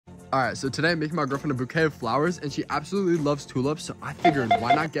All right, so today I'm making my girlfriend a bouquet of flowers, and she absolutely loves tulips. So I figured,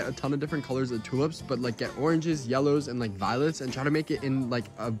 why not get a ton of different colors of tulips, but like get oranges, yellows, and like violets, and try to make it in like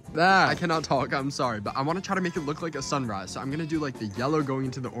a I cannot talk. I'm sorry, but I want to try to make it look like a sunrise. So I'm gonna do like the yellow going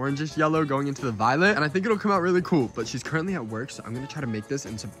into the orangish yellow going into the violet, and I think it'll come out really cool. But she's currently at work, so I'm gonna try to make this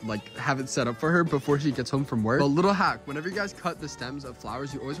and to like have it set up for her before she gets home from work. But a little hack: whenever you guys cut the stems of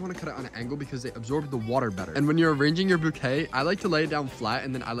flowers, you always want to cut it on an angle because they absorb the water better. And when you're arranging your bouquet, I like to lay it down flat,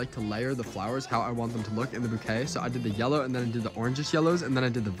 and then I like to layer the flowers how I want them to look in the bouquet. So I did the yellow, and then I did the orangish yellows, and then I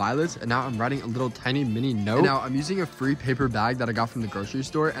did the violets, and now I'm writing a little tiny mini note. And now I'm using a free paper bag that I got from the grocery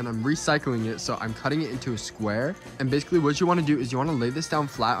store, and I'm recycling it, so I'm cutting it into a square. And basically what you want to do is you want to lay this down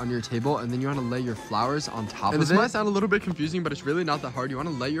flat on your table, and then you want to lay your flowers on top of it. And this might sound a little bit confusing, but it's really not that hard. You want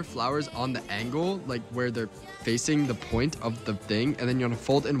to lay your flowers on the angle, like where they're facing the point of the thing, and then you want to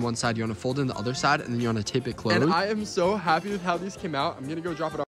fold in one side, you want to fold in the other side, and then you want to tape it closed. And I am so happy with how these came out. I'm gonna go drop it off.